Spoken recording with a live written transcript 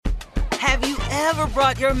Have you ever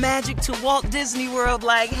brought your magic to Walt Disney World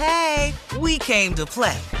like, hey, we came to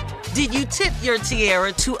play? Did you tip your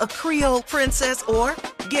tiara to a Creole princess or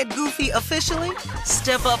get goofy officially?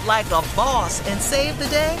 Step up like a boss and save the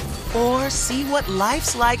day? Or see what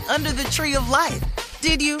life's like under the tree of life?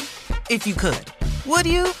 Did you? If you could. Would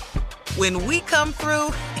you? When we come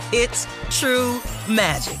through, it's true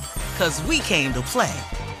magic. 'Cause we came to play.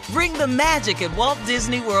 Bring the magic at Walt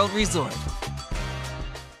Disney World Resort.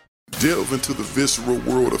 Delve into the visceral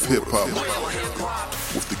world of hip-hop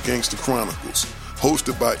with the Gangsta Chronicles,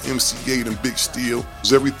 hosted by MC Gate and Big Steel.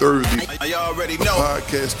 Every Thursday, a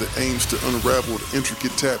podcast that aims to unravel the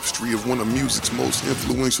intricate tapestry of one of music's most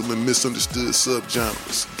influential and misunderstood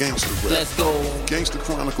subgenres, gangsta rap. Let's go. Gangsta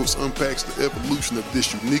Chronicles unpacks the evolution of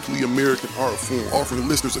this uniquely American art form, offering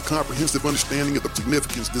listeners a comprehensive understanding of the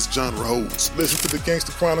significance this genre holds. Listen to the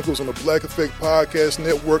Gangsta Chronicles on the Black Effect Podcast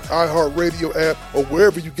Network, iHeartRadio app, or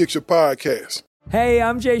wherever you get your podcasts. Hey,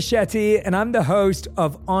 I'm Jay Shetty, and I'm the host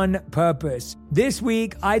of On Purpose. This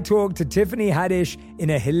week, I talked to Tiffany Haddish in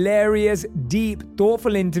a hilarious, deep,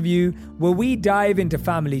 thoughtful interview where we dive into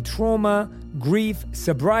family trauma, grief,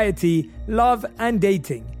 sobriety, love, and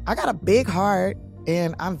dating. I got a big heart,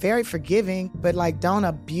 and I'm very forgiving, but don't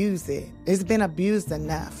abuse it. It's been abused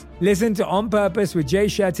enough. Listen to On Purpose with Jay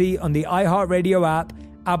Shetty on the iHeartRadio app,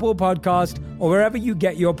 Apple Podcast, or wherever you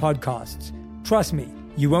get your podcasts. Trust me,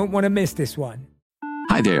 you won't want to miss this one.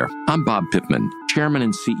 Hi there, I'm Bob Pittman, Chairman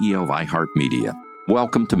and CEO of iHeartMedia.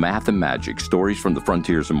 Welcome to Math and Magic, Stories from the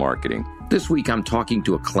Frontiers of Marketing. This week I'm talking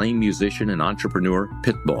to acclaimed musician and entrepreneur,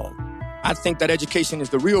 Pitbull. I think that education is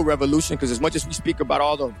the real revolution because as much as we speak about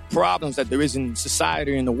all the problems that there is in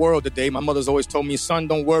society and the world today, my mother's always told me, son,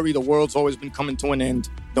 don't worry, the world's always been coming to an end.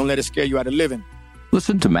 Don't let it scare you out of living.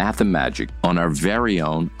 Listen to Math and Magic on our very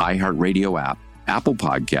own iHeartRadio app, Apple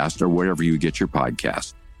Podcast, or wherever you get your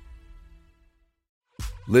podcasts.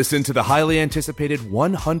 Listen to the highly anticipated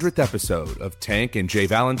 100th episode of Tank and Jay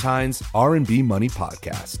Valentine's R&B Money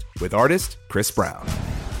Podcast with artist Chris Brown.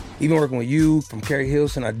 Even working with you, from Carrie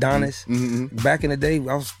Hilson, Adonis, back in the day,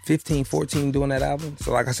 I was 15, 14 doing that album.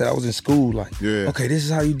 So like I said, I was in school okay, this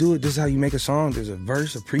is how you do it. This is how you make a song. There's a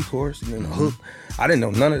verse, a pre-chorus, and then a hook. I didn't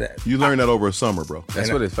know none of that. You learned that over a summer, bro.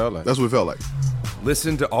 That's what it felt like. That's what it felt like.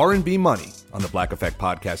 Listen to R&B Money on the Black Effect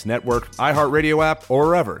Podcast Network, iHeartRadio app, or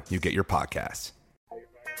wherever you get your podcasts.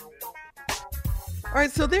 All right,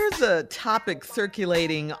 so there's a topic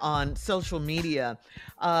circulating on social media.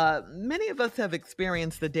 Many of us have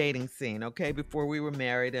experienced the dating scene, okay, before we were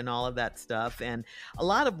married and all of that stuff. And a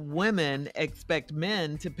lot of women expect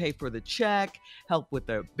men to pay for the check, help with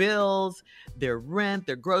their bills, their rent,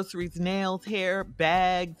 their groceries, nails, hair,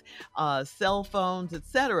 bags, cell phones,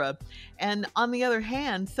 etc. And on the other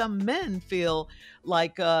hand, some men feel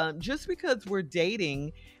like just because we're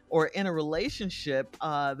dating or in a relationship,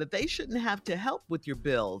 that they shouldn't have to help with your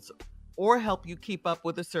bills or help you keep up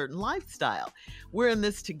with a certain lifestyle. We're in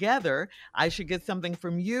this together. I should get something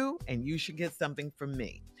from you and you should get something from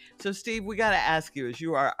me. So Steve, we got to ask you, as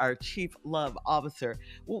you are our chief love officer,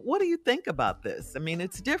 what do you think about this? I mean,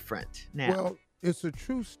 it's different now. Well, it's a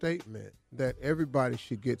true statement that everybody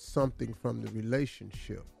should get something from the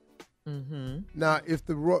relationship. Mm-hmm. Now, if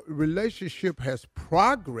the relationship has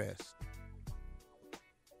progressed,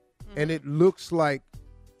 and it looks like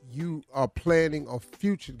you are planning a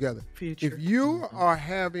future together. If you are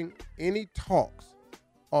having any talks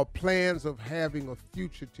or plans of having a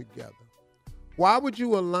future together, why would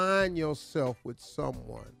you align yourself with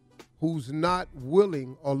someone who's not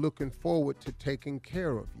willing or looking forward to taking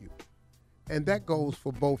care of you? And that goes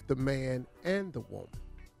for both the man and the woman.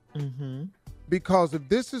 Mm-hmm. Because if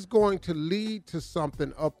this is going to lead to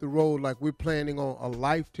something up the road, like we're planning on a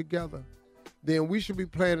life together, then we should be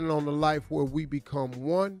planning on a life where we become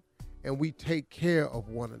one and we take care of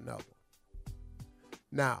one another.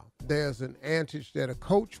 Now, there's an adage that a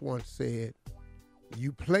coach once said,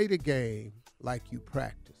 you play the game like you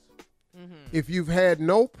practice. Mm-hmm. If you've had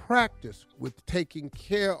no practice with taking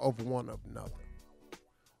care of one another,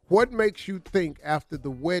 what makes you think after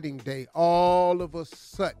the wedding day, all of a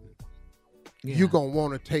sudden, you're going to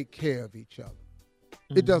want to take care of each other?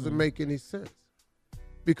 Mm-hmm. It doesn't make any sense.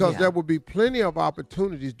 Because there will be plenty of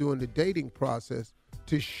opportunities during the dating process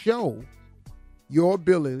to show your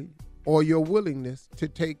ability or your willingness to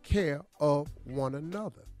take care of one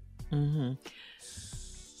another. Mm-hmm.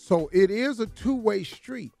 So it is a two-way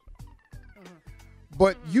street.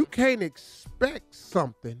 But you can't expect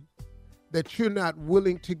something that you're not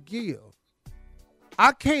willing to give.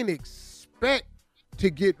 I can't expect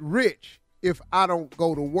to get rich if I don't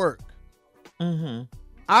go to work. Mm-hmm.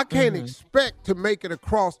 I can't expect to make it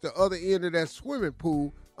across the other end of that swimming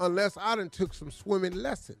pool unless I done took some swimming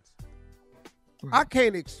lessons. I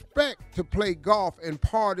can't expect to play golf and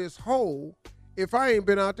par this hole if I ain't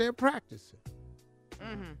been out there practicing.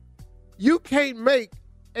 Mm-hmm. You can't make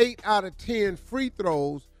 8 out of 10 free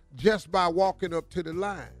throws just by walking up to the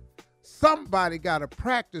line. Somebody got to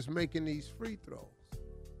practice making these free throws.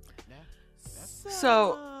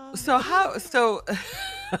 So how? So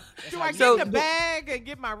do I get the bag and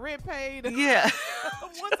get my rent paid? Yeah.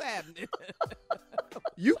 What's happening?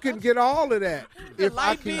 You can get all of that if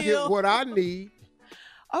I can get what I need.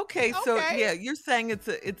 Okay, so yeah, you're saying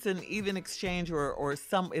it's an even exchange or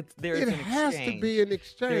some there's an exchange. It has to be an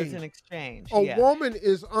exchange. There's an exchange. A woman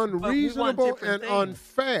is unreasonable and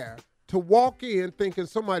unfair to walk in thinking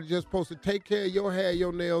somebody just supposed to take care of your hair,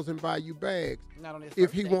 your nails, and buy you bags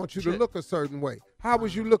if he wants you to look a certain way. How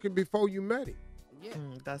was you looking before you met him?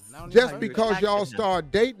 Yeah. Just because y'all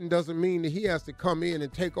start dating doesn't mean that he has to come in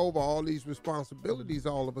and take over all these responsibilities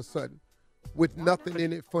all of a sudden with nothing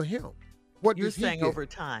in it for him. What you're saying over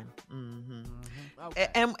time. Mm-hmm. Okay.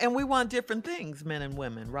 And we want different things, men and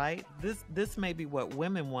women, right? This may be what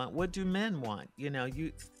women want. What do men want?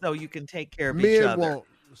 So you can take care of each other. Men want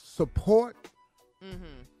support.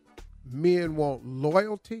 Mm-hmm. Men want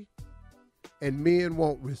loyalty, and men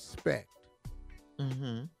want respect.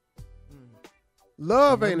 Mm-hmm.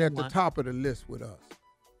 Love ain't at the top of the list with us.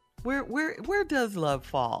 Where does love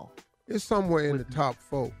fall? It's somewhere in the top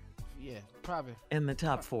 4. Yeah, probably in the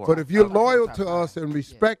top 4. But if you're loyal to us and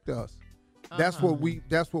respect us, that's what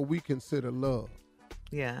we consider love.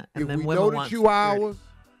 Yeah, and if then we know that you ours,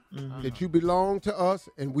 that you belong to us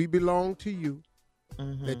and we belong to you,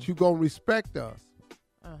 that you gonna respect us,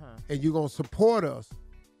 and you gonna support us,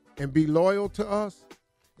 and be loyal to us,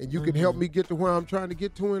 and you can help me get to where I'm trying to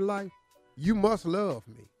get to in life, you must love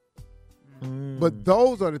me. But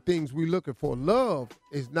those are the things we're looking for. Love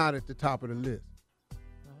is not at the top of the list.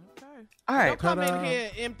 All right. Don't come in here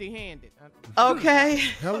empty-handed. Okay.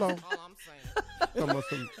 Hello. All I'm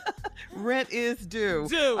saying. Rent is due.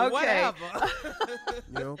 Okay. Whatever.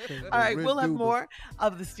 Okay. All right, we'll have more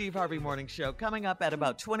of the Steve Harvey Morning Show coming up at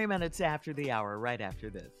about 20 minutes after the hour, right after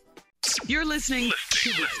this. You're listening to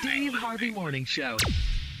the Steve Harvey Morning Show.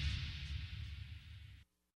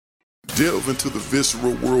 Delve into the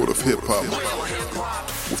visceral world of hip-hop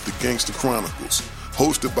with the Gangster Chronicles,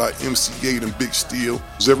 hosted by MC8 and Big Steel.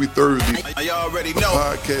 Every Thursday, a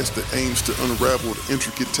podcast that aims to unravel the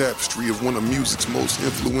intricate tapestry of one of music's most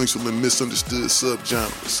influential and misunderstood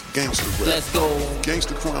subgenres, gangster rap. Let's go.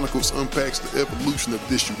 Gangster Chronicles unpacks the evolution of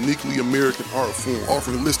this uniquely American art form,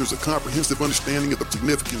 offering listeners a comprehensive understanding of the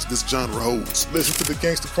significance this genre holds. Listen to the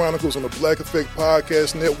Gangster Chronicles on the Black Effect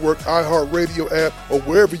Podcast Network, iHeartRadio app, or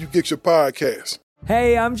wherever you get your podcasts.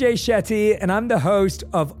 Hey, I'm Jay Shetty, and I'm the host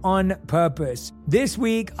of On Purpose. This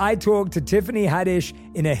week, I talked to Tiffany Haddish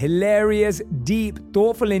in a hilarious, deep,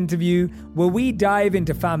 thoughtful interview where we dive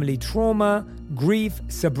into family trauma, grief,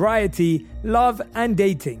 sobriety, love, and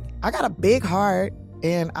dating. I got a big heart,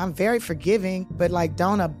 and I'm very forgiving, but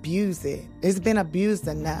don't abuse it. It's been abused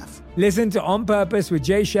enough. Listen to On Purpose with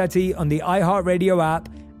Jay Shetty on the iHeartRadio app,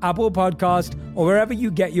 Apple Podcast, or wherever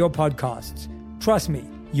you get your podcasts. Trust me,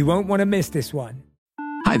 you won't want to miss this one.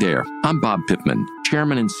 Hi there, I'm Bob Pittman,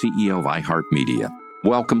 Chairman and CEO of iHeartMedia.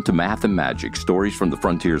 Welcome to Math and Magic, Stories from the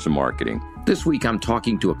Frontiers of Marketing. This week I'm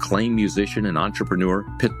talking to acclaimed musician and entrepreneur,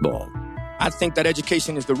 Pitbull. I think that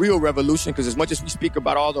education is the real revolution because as much as we speak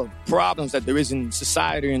about all the problems that there is in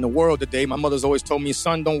society and the world today, my mother's always told me,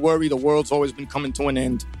 son, don't worry, the world's always been coming to an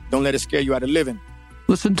end. Don't let it scare you out of living.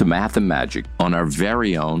 Listen to Math and Magic on our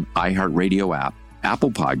very own iHeartRadio app,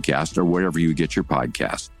 Apple Podcast, or wherever you get your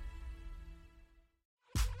podcasts.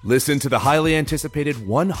 Listen to the highly anticipated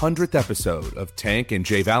 100th episode of Tank and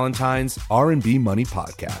Jay Valentine's R&B Money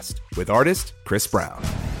Podcast with artist Chris Brown.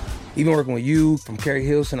 Even working with you, from Carrie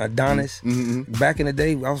Hilson, Adonis. Back in the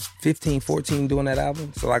day, I was 15, 14 doing that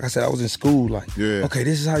album. So like I said, I was in school okay,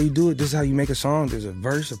 this is how you do it. This is how you make a song. There's a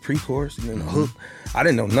verse, a pre-chorus, and then a hook. I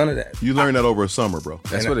didn't know none of that. You learned that over a summer, bro.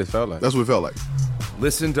 That's what it felt like. That's what it felt like.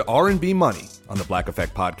 Listen to R&B Money on the Black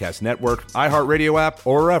Effect Podcast Network, iHeartRadio app,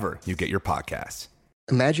 or wherever you get your podcasts.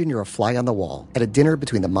 Imagine you're a fly on the wall at a dinner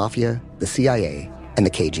between the mafia, the CIA, and the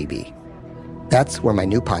KGB. That's where my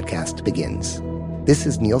new podcast begins. This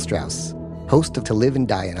is Neil Strauss, host of To Live and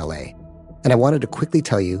Die in LA, and I wanted to quickly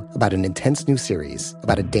tell you about an intense new series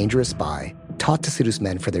about a dangerous spy taught to seduce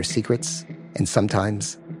men for their secrets and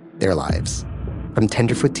sometimes their lives. From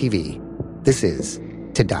Tenderfoot TV, this is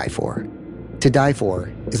To Die For. To Die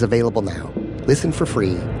For is available now. Listen for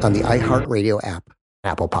free on the iHeartRadio app,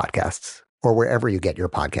 Apple Podcasts, or wherever you get your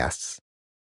podcasts.